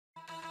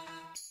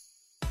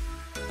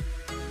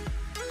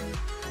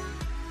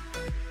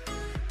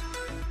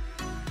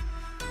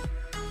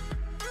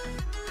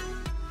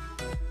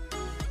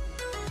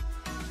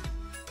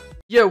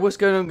Yo, what's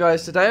going on,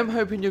 guys? Today I'm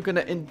hoping you're going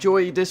to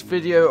enjoy this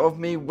video of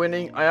me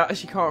winning. I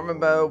actually can't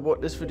remember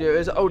what this video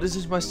is. Oh, this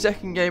is my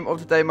second game of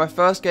the day, my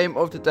first game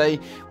of the day.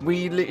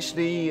 We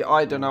literally,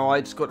 I don't know, I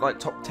just got like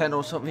top 10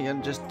 or something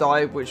and just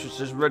died, which was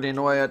just really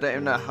annoying. I don't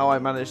even know how I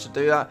managed to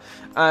do that.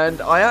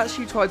 And I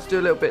actually tried to do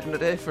a little bit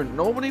different.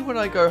 Normally when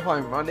I go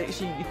home, I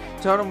literally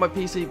turn on my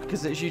PC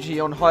because it's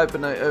usually on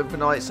hibernate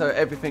overnight, so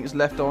everything's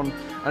left on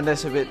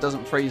unless if it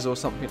doesn't freeze or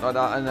something like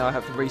that, and then I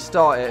have to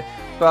restart it.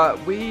 But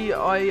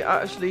I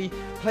actually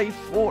play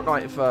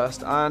Fortnite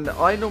first, and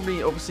I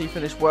normally obviously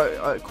finish work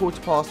at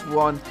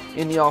 1:15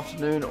 in the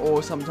afternoon,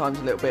 or sometimes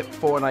a little bit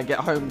before, and I get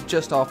home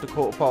just after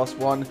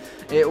 1:15.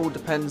 It all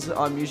depends.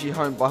 I'm usually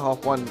home by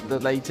 1:30 the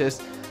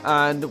latest.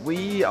 And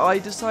I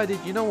decided,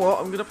 you know what,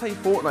 I'm going to play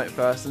Fortnite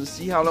first and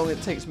see how long it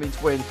takes me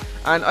to win.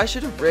 And I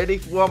should have really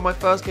won my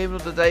first game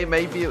of the day.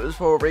 Maybe it was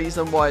for a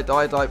reason why I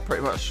died like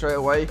pretty much straight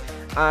away.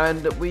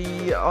 And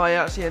I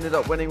actually ended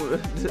up winning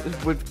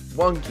with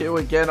 1 kill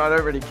again. I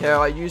don't really care.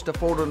 I used a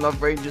Fall in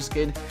Love Ranger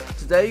skin.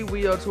 Today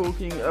we are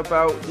talking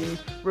about the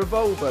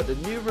Revolver, the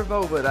new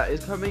Revolver that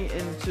is coming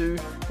into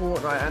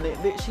Fortnite, and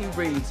it literally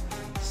reads,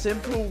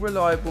 simple,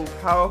 reliable,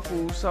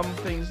 powerful, some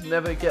things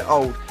never get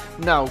old.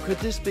 Now, could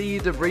this be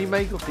the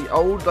remake of the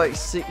old like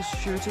 6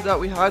 shooter that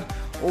we had,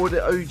 or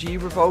the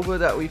OG Revolver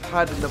that we've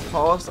had in the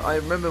past? I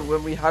remember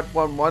when we had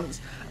one once,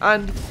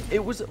 and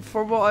it was,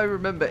 from what I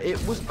remember,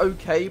 it was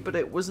okay, but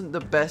it wasn't the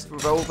best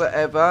Revolver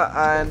ever.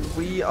 And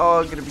we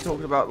are going to be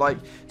talking about like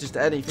just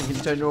anything in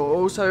general.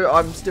 Also,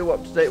 I'm still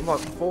up to date with my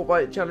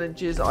Fortnite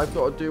challenges. I've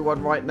got to do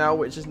one right now,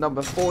 which is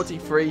number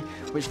 43,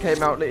 which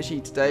came out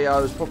literally today. I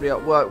was probably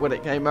at work when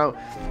it came out,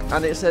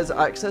 and it says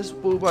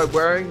accessible by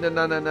wearing the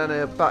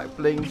nana back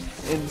bling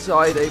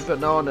inside a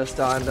banana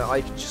stand.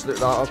 I can just look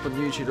that up on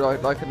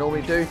YouTube like I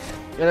normally do.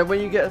 And then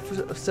when you get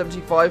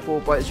 75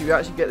 Fortnites, you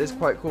actually get this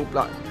quite cool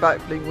black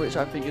back bling, which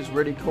I think is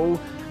really cool.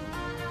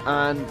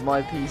 And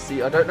my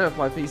PC, I don't know if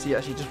my PC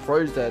actually just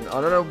froze then. I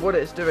don't know what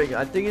it's doing.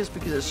 I think it's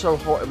because it's so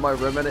hot in my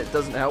room and it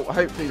doesn't help.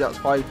 Hopefully that's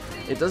fine.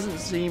 It doesn't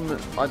seem,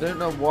 I don't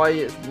know why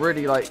it's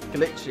really like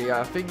glitchy.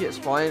 I think it's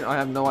fine. I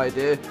have no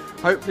idea.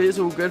 Hopefully it's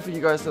all good for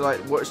you guys to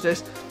like watch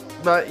this.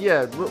 But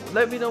yeah,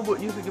 let me know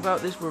what you think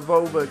about this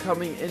Revolver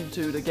coming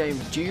into the game.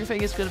 Do you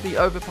think it's going to be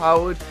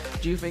overpowered?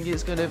 Do you think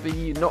it's going to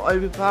be not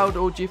overpowered?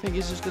 Or do you think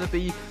it's just going to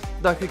be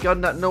like a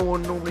gun that no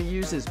one normally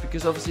uses?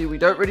 Because obviously we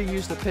don't really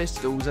use the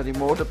pistols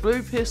anymore. The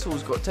blue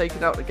pistols got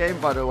taken out of the game,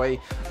 by the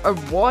way, a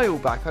while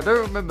back. I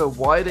don't remember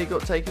why they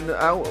got taken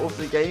out of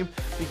the game,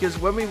 because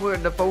when we were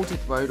in the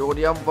vaulted mode or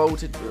the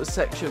unvaulted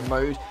section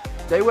mode,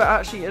 they were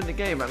actually in the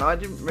game, and I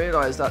didn't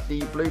realise that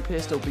the blue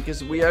pistol,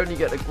 because we only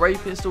get the grey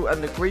pistol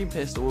and the green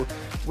pistol,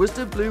 was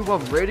the blue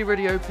one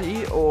really OP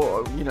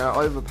or, you know,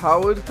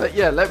 overpowered? But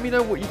yeah, let me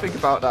know what you think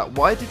about that.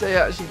 Why did they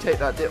actually take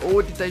that,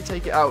 or did they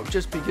take it out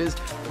just because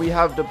we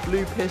have the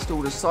blue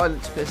pistol, the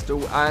silence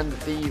pistol, and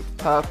the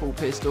purple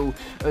pistol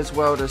as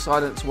well, the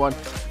silence one?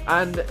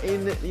 And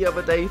in the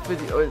other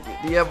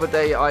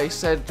day I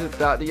said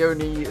that the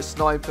only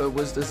sniper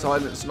was the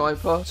silent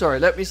sniper. Sorry,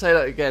 let me say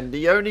that again.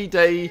 The only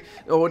day,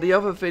 or the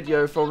other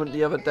video from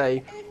the other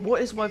day.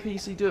 What is my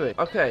PC doing?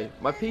 Okay,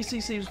 my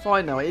PC seems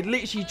fine now. It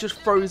literally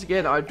just froze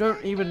again. I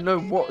don't even know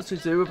what to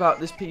do about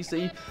this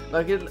PC.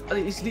 Like,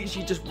 it's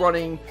literally just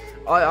running.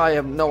 I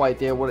have no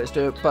idea what it's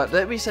doing. But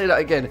let me say that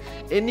again.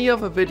 In the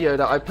other video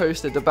that I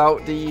posted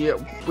about the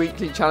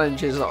weekly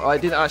challenges, I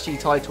didn't actually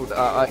title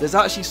that. There's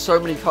actually so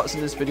many cuts in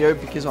this video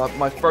because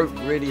my throat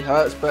really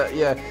hurts. But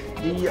yeah,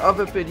 the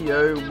other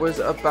video was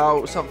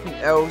about something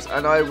else,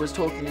 and I was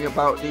talking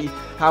about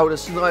how the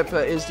sniper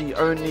is the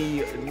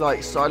only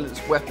like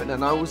silenced weapon,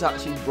 and I was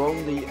actually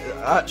wrong. The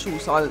actual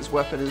silenced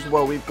weapon as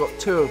well, we've got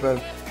 2 of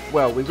them.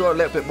 Well, we've got a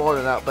little bit more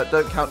than that, but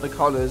don't count the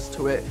colours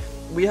to it.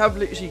 We have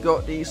literally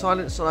got the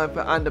silent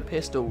sniper and the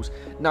pistols.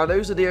 Now,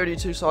 those are the only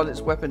 2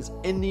 silenced weapons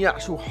in the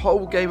actual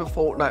whole game of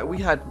Fortnite. We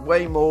had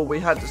way more. We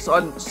had the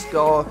silent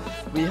scar.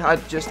 We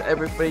had just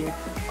everything.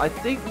 I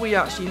think we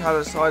actually had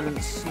a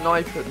silent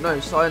sniper.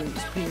 No, silent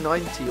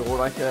P90 or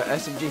like a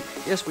SMG.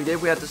 Yes, we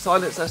did. We had the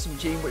silence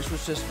SMG, which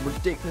was just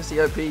ridiculously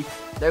OP.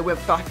 They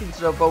went back into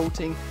the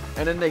vaulting,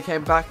 and then they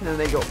came back, and then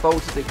they got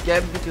vaulted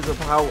again because of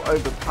how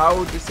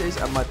overpowered this is.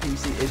 And my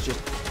PC is just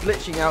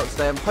glitching out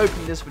today. I'm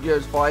hoping this video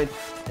is fine.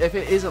 If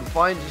it isn't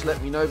fine, just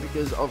let me know,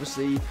 because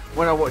obviously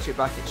when I watch it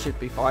back it should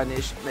be fine.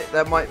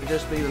 There might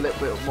just be a little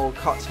bit more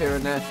cuts here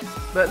and there.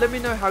 But let me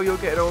know how you're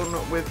getting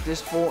on with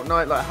this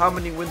Fortnite. Like, how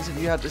many wins have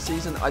you had this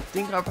season? I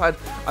think I'm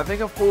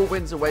 4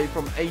 wins away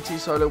from 80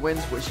 solo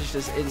wins, which is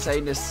just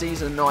insane. This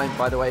season 9,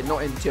 by the way,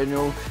 not in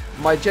general.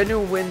 My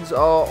general wins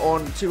are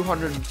on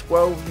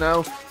 212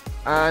 now,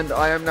 and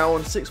I am now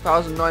on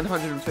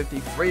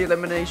 6,953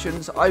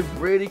 eliminations. I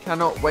really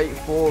cannot wait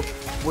for,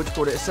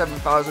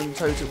 7,000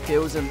 total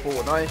kills in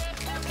Fortnite.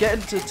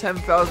 Getting to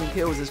 10,000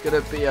 kills is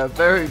going to be a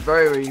very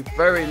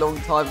long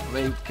time for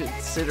me,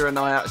 considering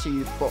I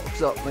actually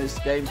box up this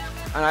game.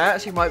 and I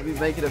actually might be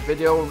making a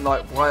video on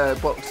like why I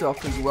box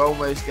up as well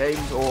most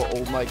games, or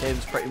all my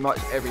games, pretty much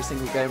every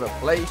single game I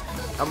play.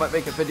 I might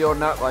make a video on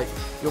that, like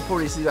you'll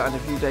probably see that in a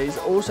few days.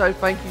 Also,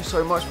 thank you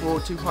so much for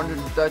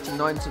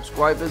 239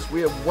 subscribers.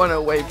 We are one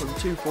away from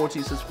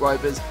 240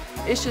 subscribers.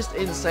 It's just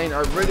insane.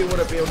 I really want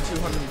to be on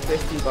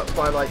 250, but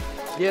by like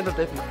the end of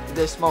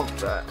this month,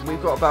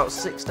 we've got about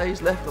 6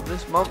 days left of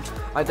this month.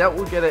 I doubt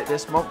we'll get it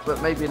this month,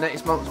 but maybe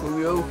next month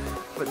we will.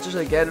 But just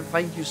again,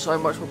 thank you so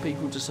much for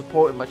people just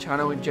supporting my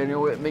channel in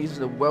general. It means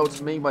the world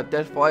to me. My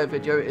Deadfire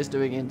video is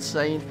doing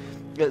insane.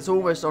 It's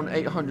almost on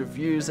 800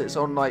 views. It's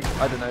on like,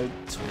 I don't know,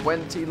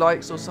 20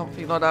 likes or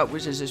something like that,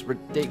 which is just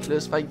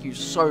ridiculous. Thank you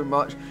so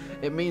much.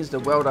 It means the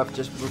world. I've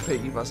just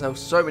repeated myself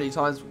so many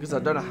times because I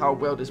don't know how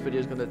well this video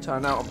is going to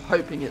turn out. I'm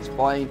hoping it's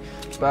fine,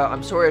 but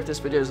I'm sorry if this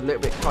video is a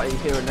little bit cutty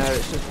here and there.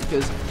 It's just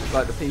because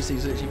like the PC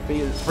is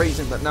literally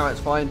freezing, but now it's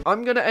fine.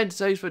 I'm going to end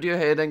today's video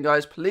here then,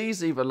 guys.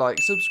 Please leave a like,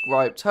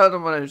 subscribe, turn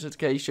on my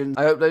notifications.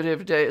 I upload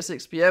every day at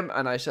 6 PM,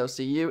 and I shall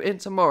see you in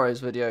tomorrow's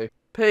video.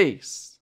 Peace.